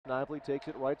Snively takes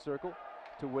it right circle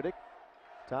to Whittick.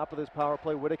 Top of this power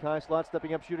play, Whittick high slot,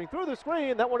 stepping up, shooting through the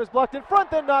screen. That one is blocked in front,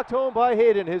 then knocked home by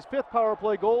Hayden. His 5th power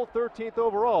play goal, 13th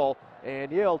overall, and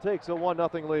Yale takes a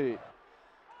 1-0 lead.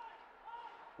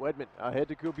 Wedman ahead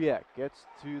to Kubiak, gets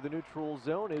to the neutral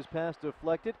zone, his pass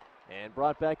deflected, and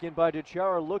brought back in by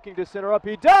DeChara, looking to center up.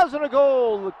 He does, and a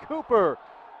goal! Cooper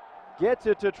gets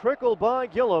it to trickle by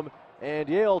Gillum, and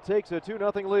Yale takes a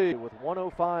 2-0 lead with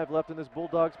 1:05 left in this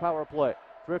Bulldogs power play.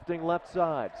 Drifting left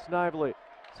side, Snively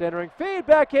centering feed,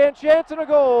 backhand chance, and a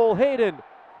goal. Hayden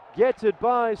gets it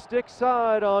by stick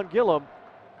side on Gillum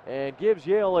and gives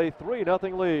Yale a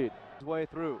 3-0 lead. His way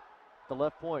through the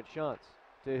left point, Shantz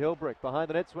to Hilbrick, behind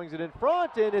the net, swings it in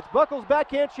front, and it's Buckles'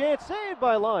 backhand chance, saved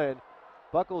by Lyon.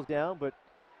 Buckles down, but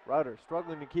Router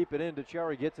struggling to keep it in.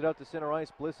 DeChara gets it out to center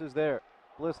ice. Bliss is there.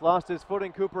 Bliss lost his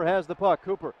footing. Cooper has the puck.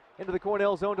 Cooper into the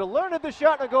Cornell zone to Learned, the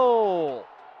shot, and a goal.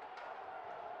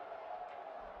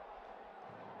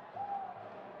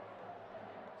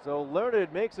 So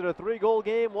Learned makes it a 3-goal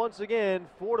game once again,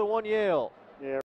 4-1 Yale.